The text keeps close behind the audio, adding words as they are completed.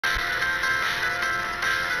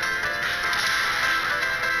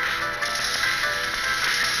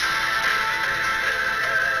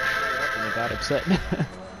got upset.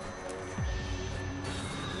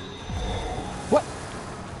 What?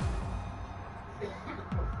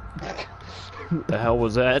 The hell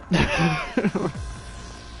was that?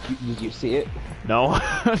 Did you see it? No,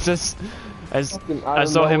 just as I Out of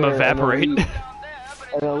saw him nowhere, evaporate.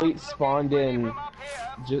 An elite spawned in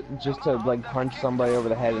just to like punch somebody over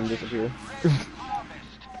the head and disappear.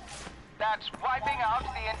 That's wiping out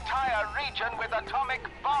the entire region with atomic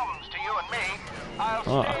bombs to you and me. I'll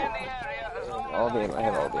stay in the area as long as I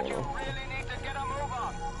have all the but you ammo. really need to get a move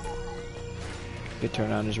on. He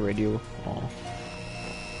turned on his radio. Oh.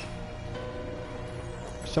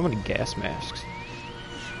 So many gas masks.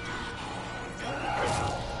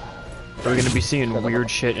 Are we gonna be seeing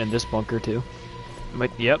weird shit in this bunker too?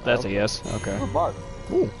 Yep, that's a yes. Okay.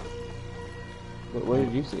 Ooh. What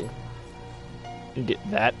did you see? You get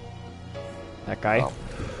that? That guy? Oh.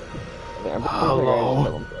 Yeah,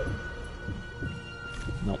 Hello.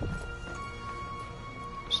 Nope.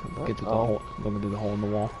 Just get through the hole. Looking through the hole in the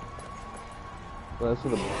wall. Well, that's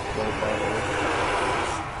what the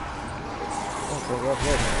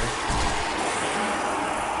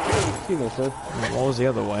excuse me, sir. What was the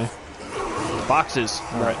other way? Boxes.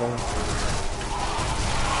 Alright.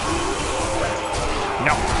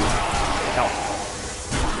 No. No.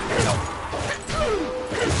 No.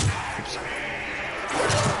 Oops.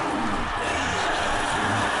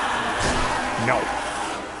 No.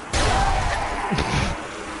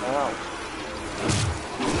 Ow.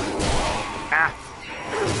 Ah.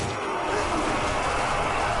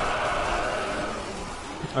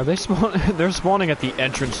 Are they spawning? They're spawning at the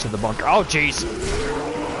entrance to the bunker. Oh, jeez.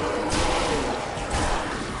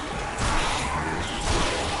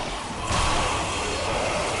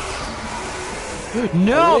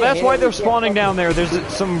 No, that's why they're spawning down there. There's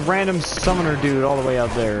some random summoner dude all the way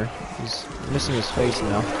out there. He's missing his face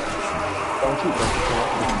now. Don't shoot them.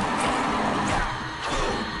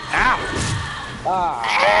 Ow!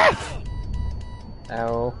 Ah!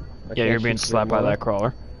 Ow. Yeah, you're being slapped by that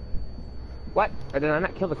crawler. What? Did I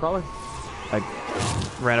not kill the crawler? I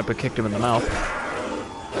ran up and kicked him in the mouth.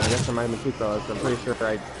 I guess there might have been two crawlers. I'm pretty sure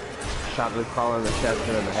I shot the crawler in the chest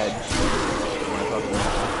and in the head.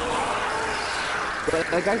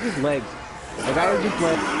 That guy's just legs. The guy is just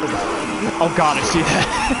legs. Oh god, I see that.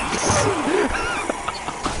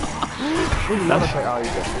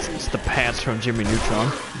 It's the pants from Jimmy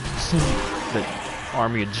Neutron. The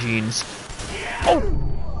army of jeans. Oh!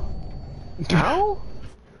 How?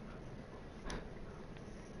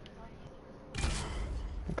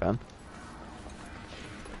 Okay.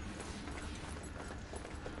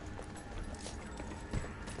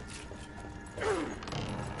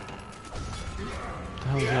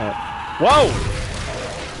 What the hell is that? Whoa!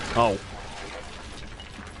 Oh.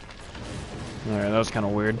 Alright, that was kind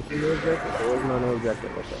of weird. There was no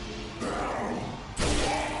objective.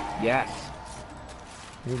 Yes.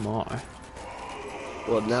 Oh my.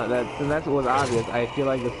 Well, now that's what was obvious. I feel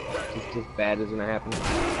like this just bad is gonna happen.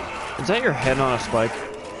 Is that your head on a spike? I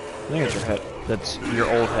think it's your head. That's your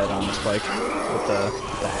old head on a spike with the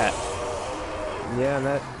hat. Yeah,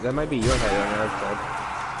 that might be your head on the other side.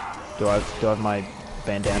 Do I have my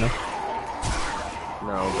bandana?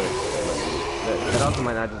 No, but that also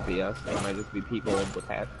might not just be us. It might just be people with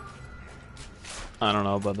hats. I don't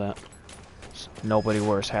know about that. Nobody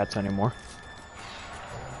wears hats anymore.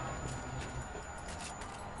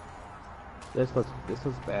 This looks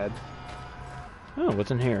bad. Oh, what's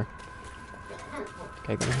in here?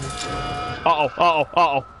 Okay, go ahead.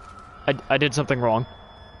 Uh-oh. I did something wrong.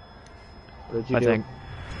 What did you do? think.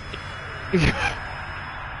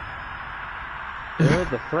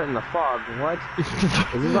 The threat in the fog. What?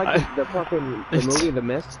 Is this like the fucking movie The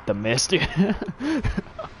Mist? The Mist. Yeah,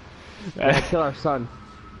 kill our son.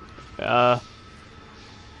 Can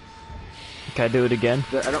I do it again?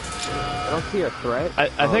 I don't see a threat.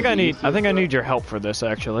 I think I need your help for this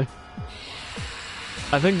actually.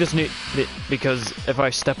 I think this because if I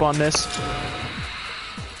step on this,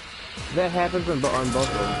 that happens on both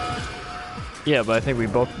of them. Yeah, but I think we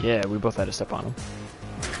both had to step on them.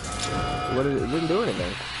 It didn't do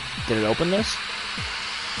anything. Did it open this?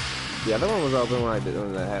 The other one was open when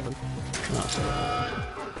that happened. Oh.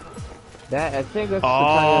 I think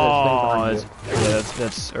that's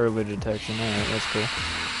that's early detection. Alright, that's cool.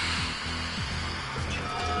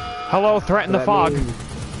 Hello, threat in the fog.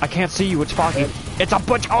 I can't see you, it's foggy. It's a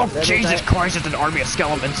bunch. Oh, Jesus Christ, it's an army of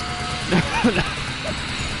skeletons.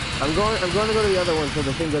 I'm going to go to the other one so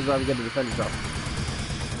the thing doesn't get to defend itself.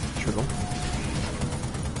 True.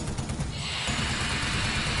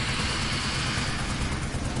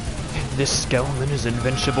 This skeleton is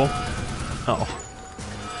invincible. Uh oh.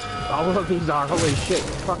 All of these are. Holy shit.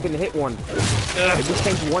 Fucking hit one. It just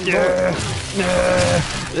takes one bullet.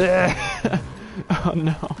 Oh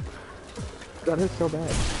no. That is so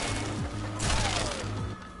bad.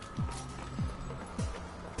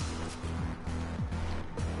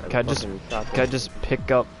 Can I just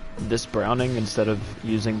pick up this Browning instead of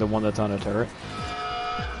using the one that's on a turret?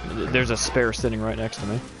 There's a spare sitting right next to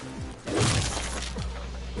me.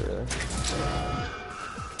 Really?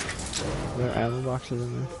 Are there ammo boxes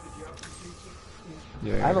in there?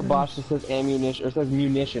 Yeah. I have a box that says ammunition, or it says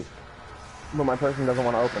munition, but my person doesn't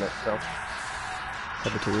want to open it, so.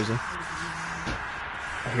 That'd be too easy.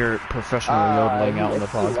 I hear professional reload laying out in the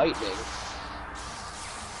pod. Lightning.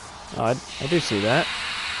 Oh, I do see that.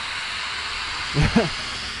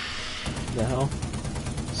 The hell?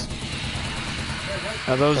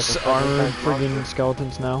 Are those armored friggin'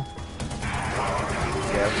 skeletons now?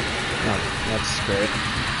 Yeah. Oh, that's great.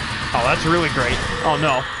 Oh, that's really great. Oh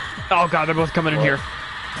no. Oh god, they're both coming in here.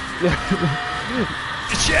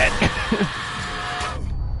 Shit!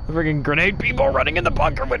 The friggin' grenade people running in the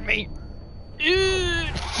bunker with me.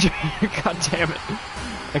 God damn it.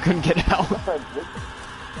 I couldn't get out.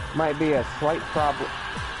 Might be a slight problem.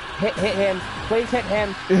 Hit him. Please hit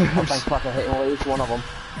him. Oh, thank fuck, I hit at least one of them.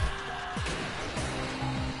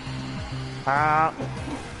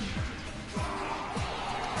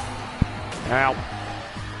 Ow.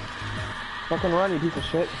 Fucking run, you piece of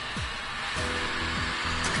shit.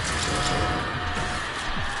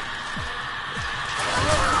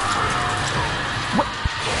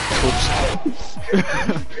 Oops.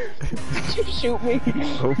 Did you shoot me?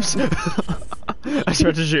 Oops. I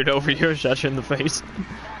tried to shoot over you and shot you in the face.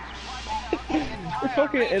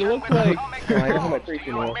 It looked like... Oh, I don't have my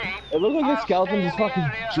preaching now. It looked like the skeleton just fucking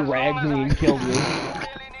dragged me and killed me.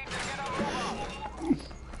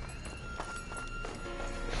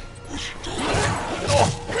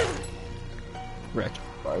 Wrecked.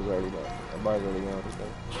 Bar's already gone. Bar's already gone.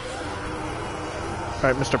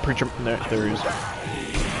 Alright, Mr. Preacher. There he is.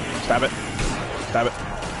 Stab it. Stab it.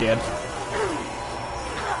 Dead.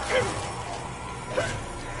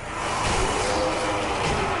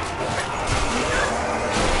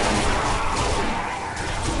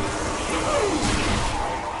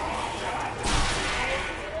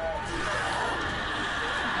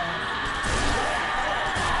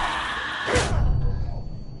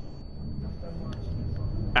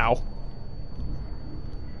 Ow.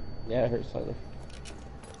 Yeah, it hurts slightly.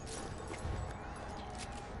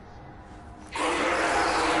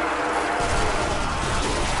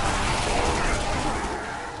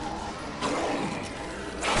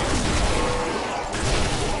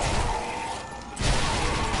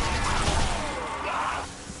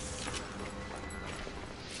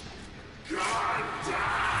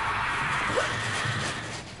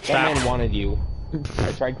 That man wanted you.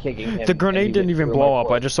 I tried kicking him. The grenade didn't even blow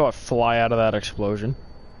up. I just saw it fly out of that explosion.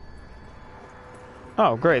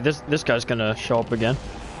 Oh, great. This guy's gonna show up again.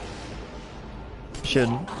 Should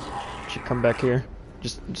come back here.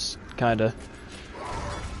 Just kind of.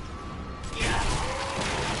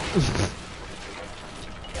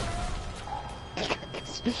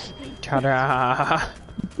 Ta-da!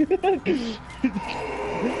 The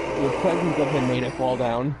presence of him made it fall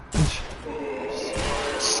down.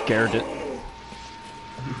 Scared it.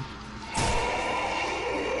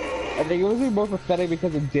 I think it was more pathetic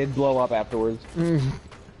because it did blow up afterwards. Is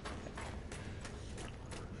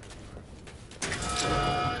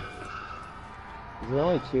there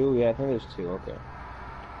only two? Yeah, I think there's two. Okay.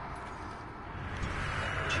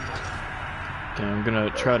 Okay, I'm gonna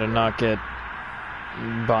try to not get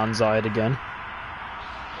bonsai'd again.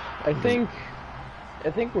 I think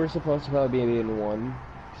we're supposed to probably be in one.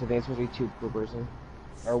 So I think it's supposed to be two per person,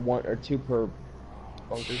 or one or two per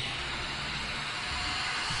bunker.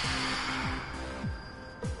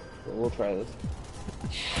 So we'll try this.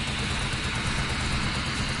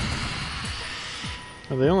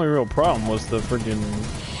 Well, the only real problem was the friggin'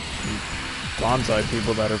 bonsai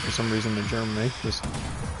people that are for some reason in Germany, just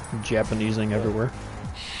Japanesing everywhere.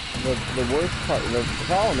 The worst part, the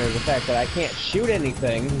problem is the fact that I can't shoot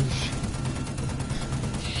anything.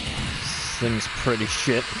 This thing's pretty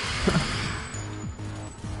shit.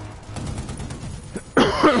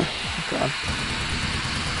 God.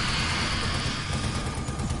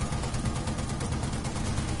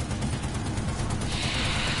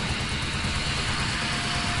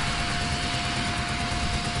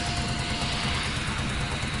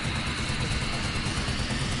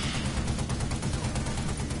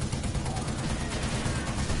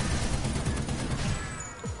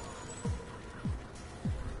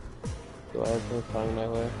 Do I have things coming my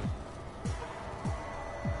way?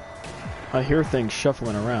 I hear things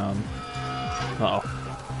shuffling around. Uh-oh.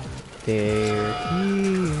 They're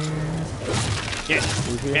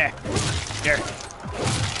here. Yeah.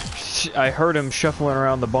 I heard him shuffling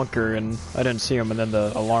around the bunker, and I didn't see him, and then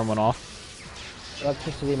the alarm went off.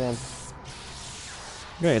 Electricity man.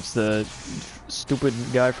 Okay, it's the stupid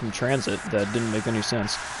guy from Transit that didn't make any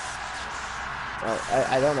sense. Oh,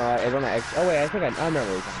 I don't know. I don't know. Oh wait, I think I remember what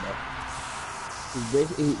you're talking about. He's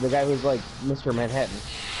basically the guy who's like Mr. Manhattan.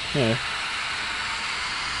 Yeah.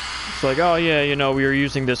 It's like, oh yeah, you know, we were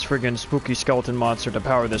using this friggin' spooky skeleton monster to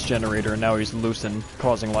power this generator, and now he's loose and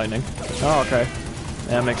causing lightning. Oh, okay.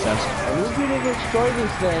 That makes sense. I need you to destroy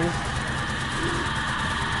these things.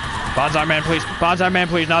 Bonsai man, please. Bonsai man,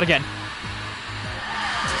 please. Not again.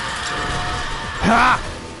 Ha!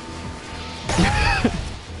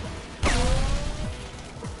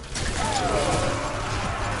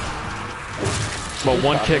 But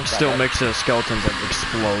one kick still makes the skeletons like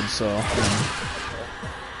explode, so...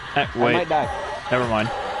 wait. I might die. Never mind.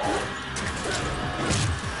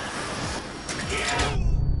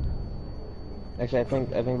 Actually, I think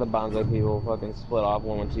the bonsai people fucking split off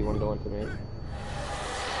one when T1 going to me.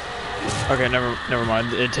 Okay, never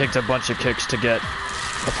mind. It takes a bunch of kicks to get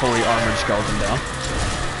a fully armored skeleton down.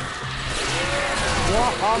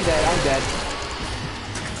 Yeah, I'm dead.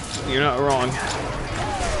 You're not wrong.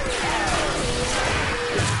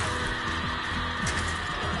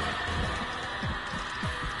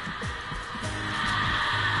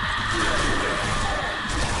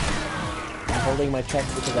 I'm holding my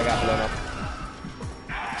chest because I got blown up.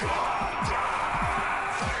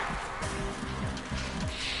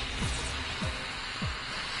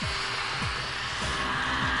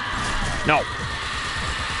 No.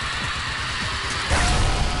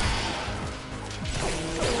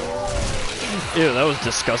 Ew, that was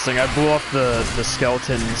disgusting. I blew off the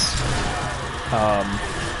skeletons,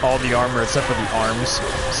 all the armor except for the arms.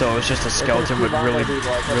 So it was just a skeleton with really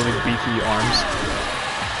beefy arms.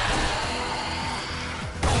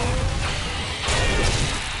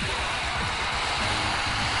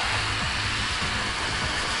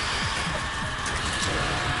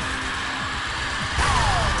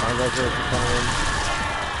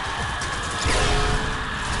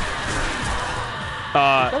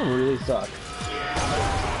 That really sucks.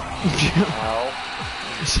 Ow.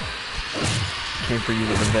 Came for you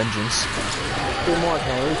with a vengeance. 2 more,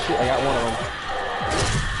 can I shoot? I got one of them.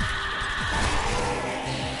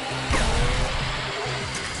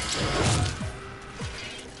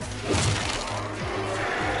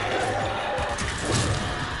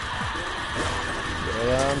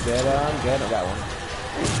 Get him. I got one.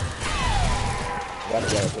 Got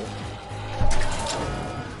the other two.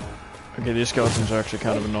 Okay, these skeletons are actually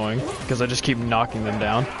kind of annoying, because I just keep knocking them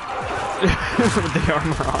down with the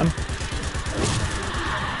armor on.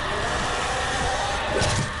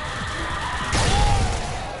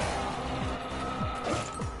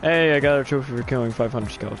 Hey, I got a trophy for killing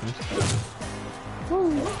 500 skeletons.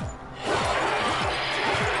 Woo.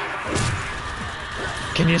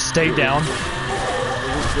 Can you stay down?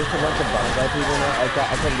 There's a bunch of bonsai people now. I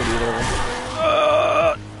couldn't get either of them.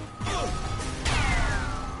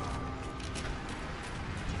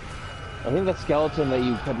 I think the skeleton that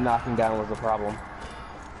you kept knocking down was the problem.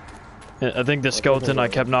 I think the skeleton I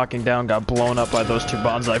kept knocking down got blown up by those 2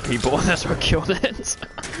 bonsai people, and that's what killed it.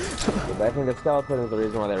 I think the skeleton is the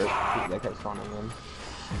reason why they kept spawning in.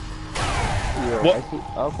 What? I see.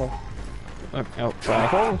 Okay. Oh, sorry.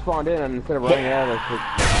 4 of them spawned in, and instead of running out,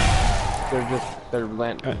 they're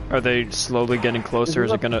landing. Are they slowly getting closer? Are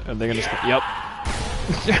they gonna? Yep.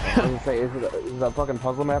 Is it a fucking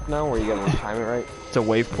puzzle map now, where you gotta time it right? It's a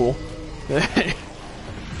wave pool.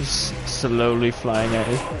 Just slowly flying at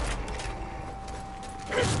you.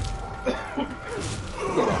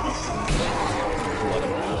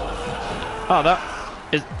 Oh,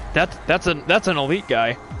 that's an elite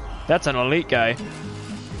guy. That's an elite guy.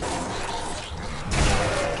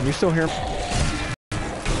 Can you still hear him?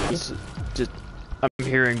 I'm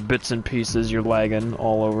hearing bits and pieces. You're lagging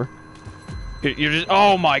all over. You're just.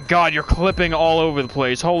 Oh my god! You're clipping all over the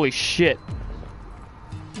place. Holy shit!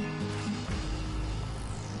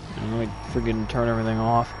 I'm like friggin' turn everything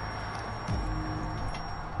off.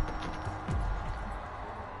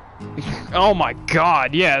 Oh my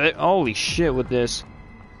god! Yeah. Holy shit with this.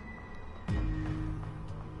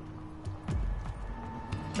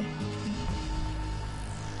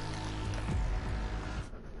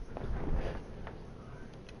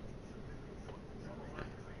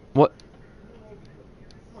 What?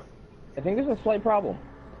 I think there's a slight problem.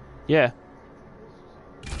 Yeah.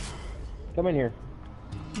 Come in here.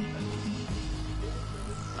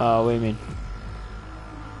 What do you mean?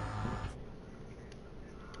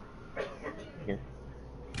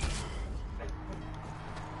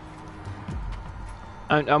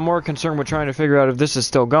 I'm more concerned with trying to figure out if this is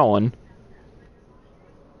still going.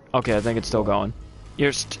 Okay, I think it's still going.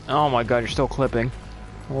 Oh my god, you're still clipping.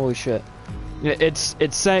 Holy shit. Yeah, it's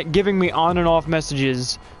giving me on and off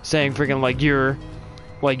messages saying freaking like your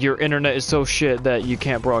internet is so shit that you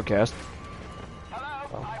can't broadcast.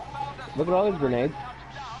 Oh. Look at all these grenades.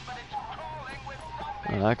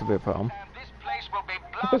 Oh, that could be a problem.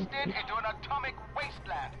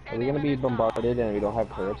 Are we gonna be bombarded and we don't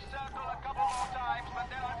have turrets?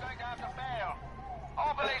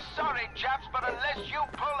 Sorry, chaps, but unless you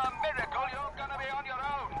pull a miracle, you're gonna be on your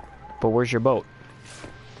own. But where's your boat?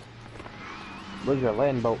 Where's your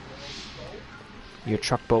land boat? Your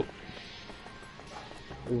truck boat.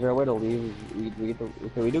 Is there a way to leave? We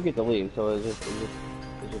do get to leave, so is it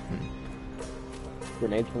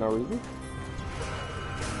grenades for no reason?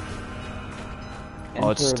 Oh,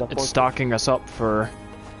 it's stocking us up for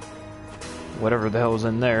whatever the hell is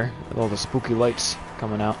in there with all the spooky lights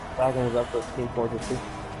coming out. Stocking us up for Team Fortress 2.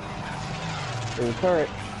 There's a turret.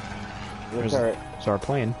 There's a turret. It's our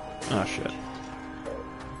plane. Oh shit.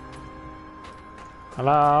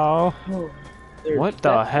 Hello? Oh, what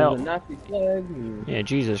the hell? Nazi flag. Yeah,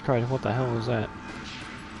 Jesus Christ, what the hell is that?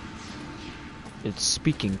 It's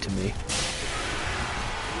speaking to me.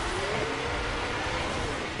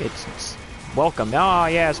 It's welcome. Oh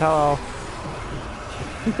yes, hello.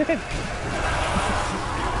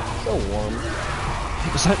 So warm.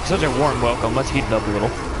 Such a warm welcome. Let's heat it up a little.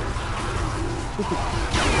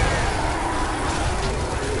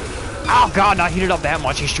 Oh god, not heat it up that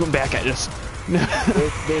much. He's shooting back at us. there's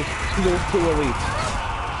two elites.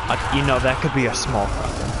 You know, that could be a small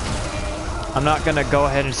problem. I'm not gonna go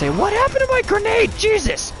ahead and say, what happened to my grenade?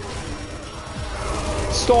 Jesus!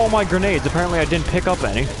 Stole my grenades. Apparently I didn't pick up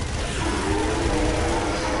any.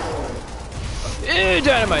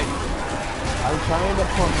 Dynamite! I'm trying to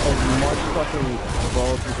pump as much fucking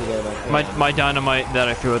bullets into there as I can. My dynamite that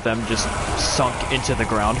I threw at them just sunk into the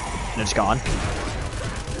ground, and it's gone.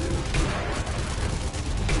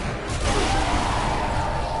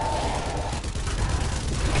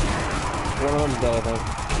 One of them's dead, I think.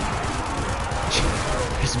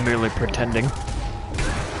 He's merely pretending.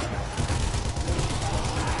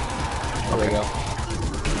 There we go.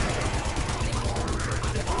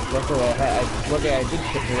 Luckily, I did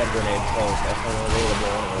pick me up grenades, so that's not available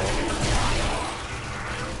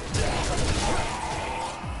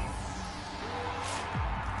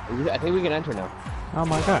anyway. I think we can enter now. Oh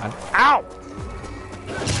my god. Ow!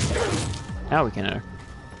 Now we can enter.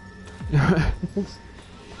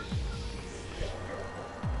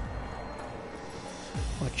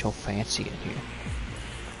 What you fancy in here?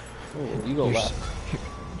 Ooh, you go left.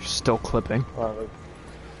 You're still clipping.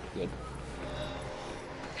 Good.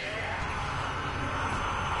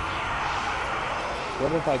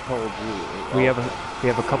 What if I told you? We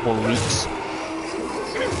have a couple leaks.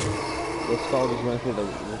 The skull just went through the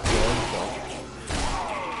floor.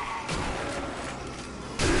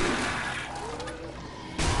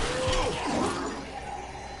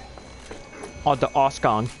 Oh, the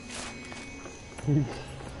Osgong.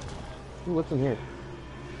 What's in here?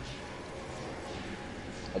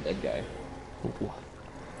 A dead guy. Ooh.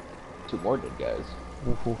 2 more dead guys.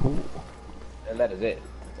 Ooh. And that is it.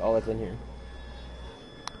 That's all that's in here.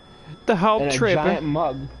 The hell And a tripping? giant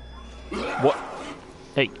mug. What?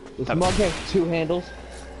 Hey. This mug has 2 handles.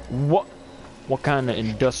 What? What kind of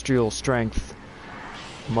industrial strength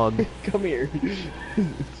mug? Come here.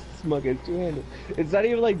 This mug has 2 handles. It's not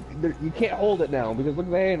even like you can't hold it now because look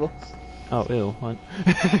at the handles. Oh, ew. What?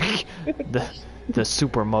 the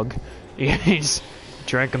super mug. He's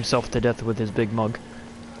drank himself to death with his big mug.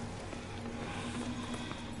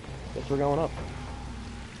 Guess we're going up.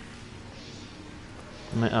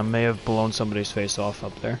 I may have blown somebody's face off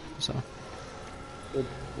up there, so. Good.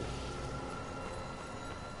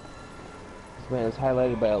 This man is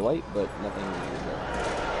highlighted by a light, but nothing.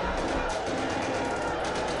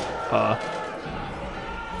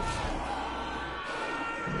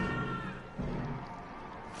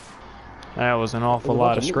 That was an awful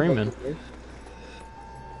lot of screaming.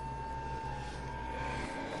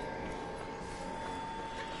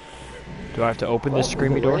 Do I have to open this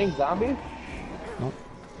screamy door? Zombie? Nope.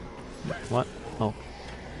 What? Oh.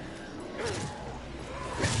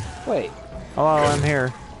 Wait. Hello, I'm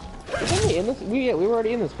here. Isn't we in this? We were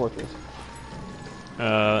already in this fortress. We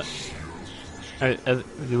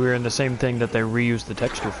were in the same thing that they reused the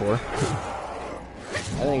texture for. I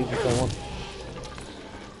think it's the same one.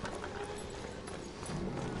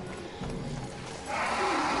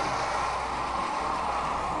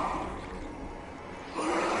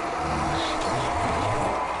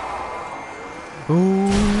 Ooh.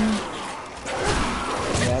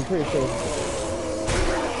 pretty sure.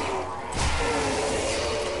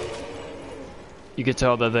 You could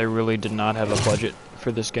tell that they really did not have a budget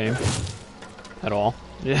for this game at all.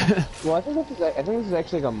 Yeah. Well, I think this is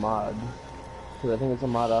actually like a mod, because I think it's a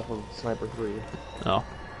mod off of Sniper 3. Oh.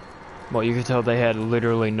 Well, you could tell they had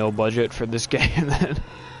literally no budget for this game then.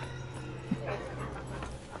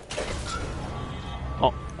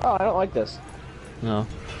 Oh. Oh, I don't like this. No.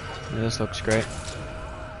 Yeah, this looks great.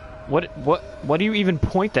 What do you even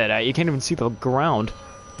point that at? You can't even see the ground.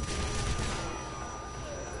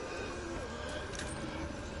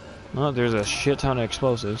 Oh, there's a shit ton of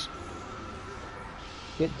explosives.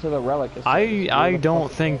 Get to the relic. I don't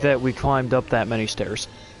think that we climbed up that many stairs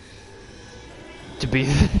to be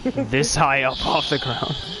this high up off the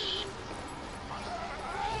ground.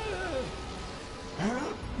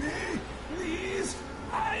 Help me, please.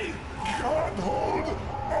 I can't hold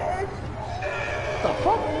on. The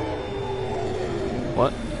fuck?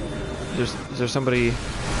 What? Is there somebody?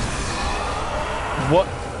 What?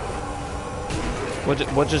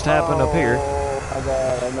 What just happened up here? Oh my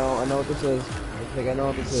god, I know what this is. I think I know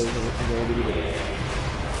what this is. And this is going to be good.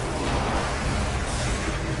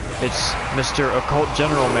 It's Mr. Occult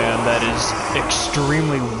General Man that is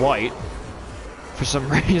extremely white for some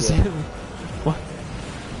reason. Yeah. What?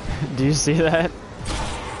 Do you see that?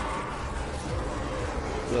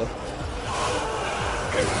 Yeah.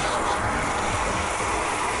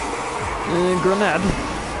 Grenade.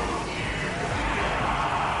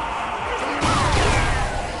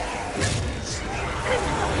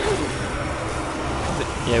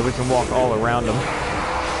 Yeah, we can walk all around them.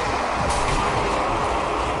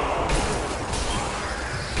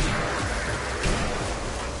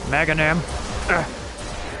 Maganam.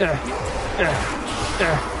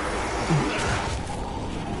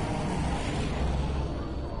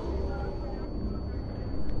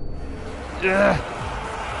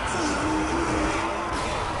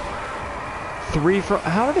 Three from.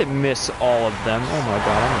 How did it miss all of them? Oh my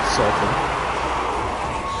god, I'm insulted.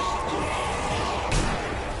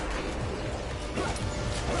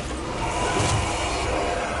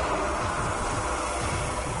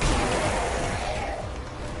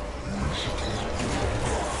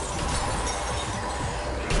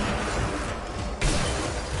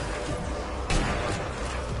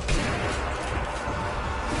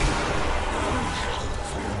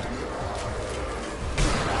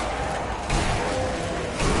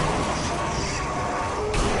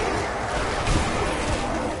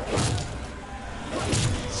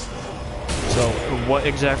 What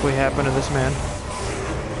exactly happened to this man? He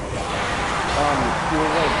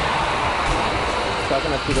was like stuck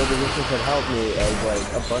in a fetal position, could help me as like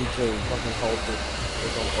a bunch of fucking cultists or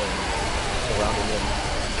something surrounding him.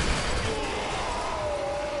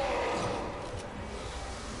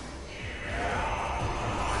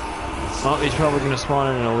 Well, he's probably gonna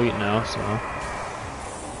spawn in an elite now, so.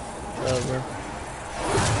 Over.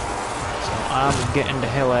 So I'm getting the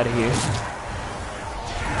hell out of here.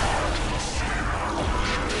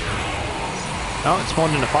 Oh, it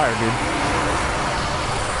spawned in a fire, dude.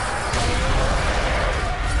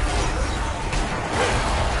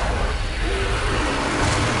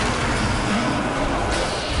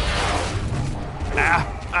 Ah!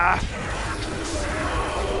 Ah!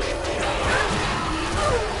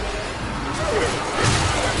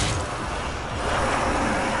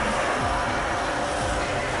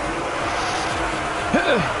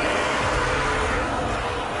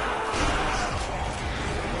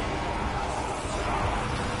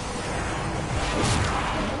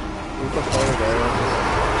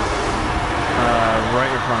 Right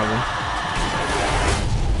in front of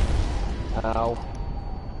him. Ow.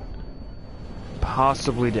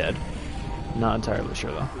 Possibly dead. Not entirely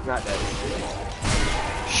sure though. He's not dead.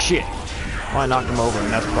 Shit. Well, I knocked him over and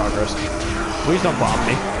that's progress. Please don't bomb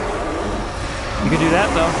me. You can do that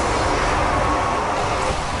though.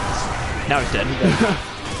 Now he's dead.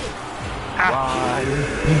 Ah.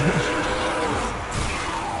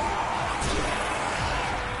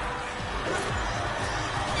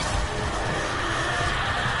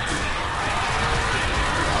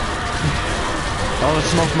 All the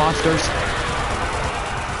smoke monsters.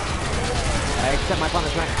 I accept my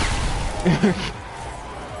punishment.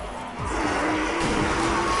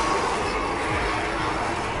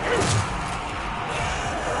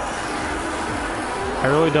 I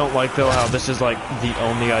really don't like though how this is like the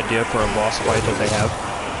only idea for a boss fight that they have.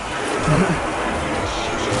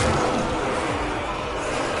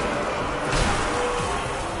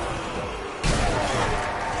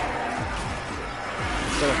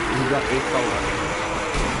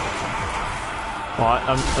 Well,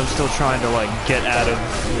 I'm still trying to like get out of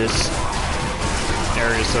this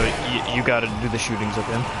areas, so you gotta do the shootings of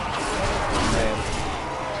him. Man.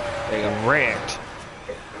 There you go. Wrecked.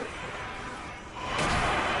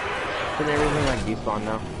 Should everything like despawn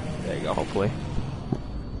now? There you go. Hopefully.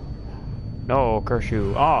 No, curse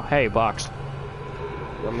you. Oh, hey, box.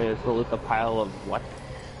 You want me to salute the pile of what?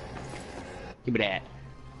 Give me that.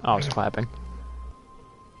 I was clapping.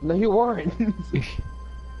 No, you weren't.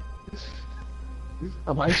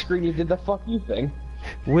 On my screen, you did the fuck you thing.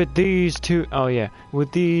 With these two, oh yeah,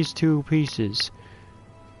 with these two pieces,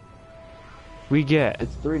 we get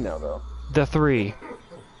It's 3 now, though. the 3.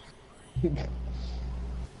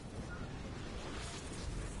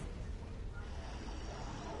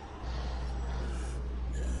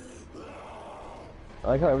 I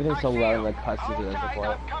like how everything's so loud and like cutscenes and stuff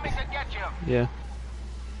like Coming to get you. Yeah.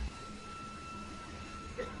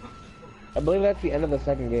 I believe that's the end of the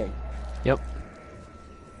second game. Yep.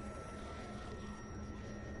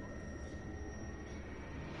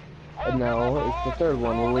 And now it's the third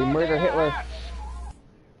one. Will we murder Hitler?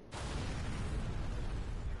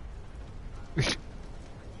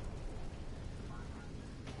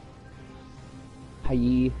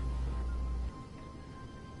 Hi.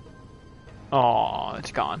 Oh,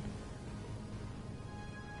 it's gone.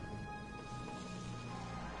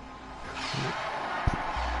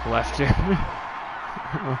 Left here.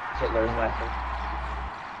 Hitler's laughing.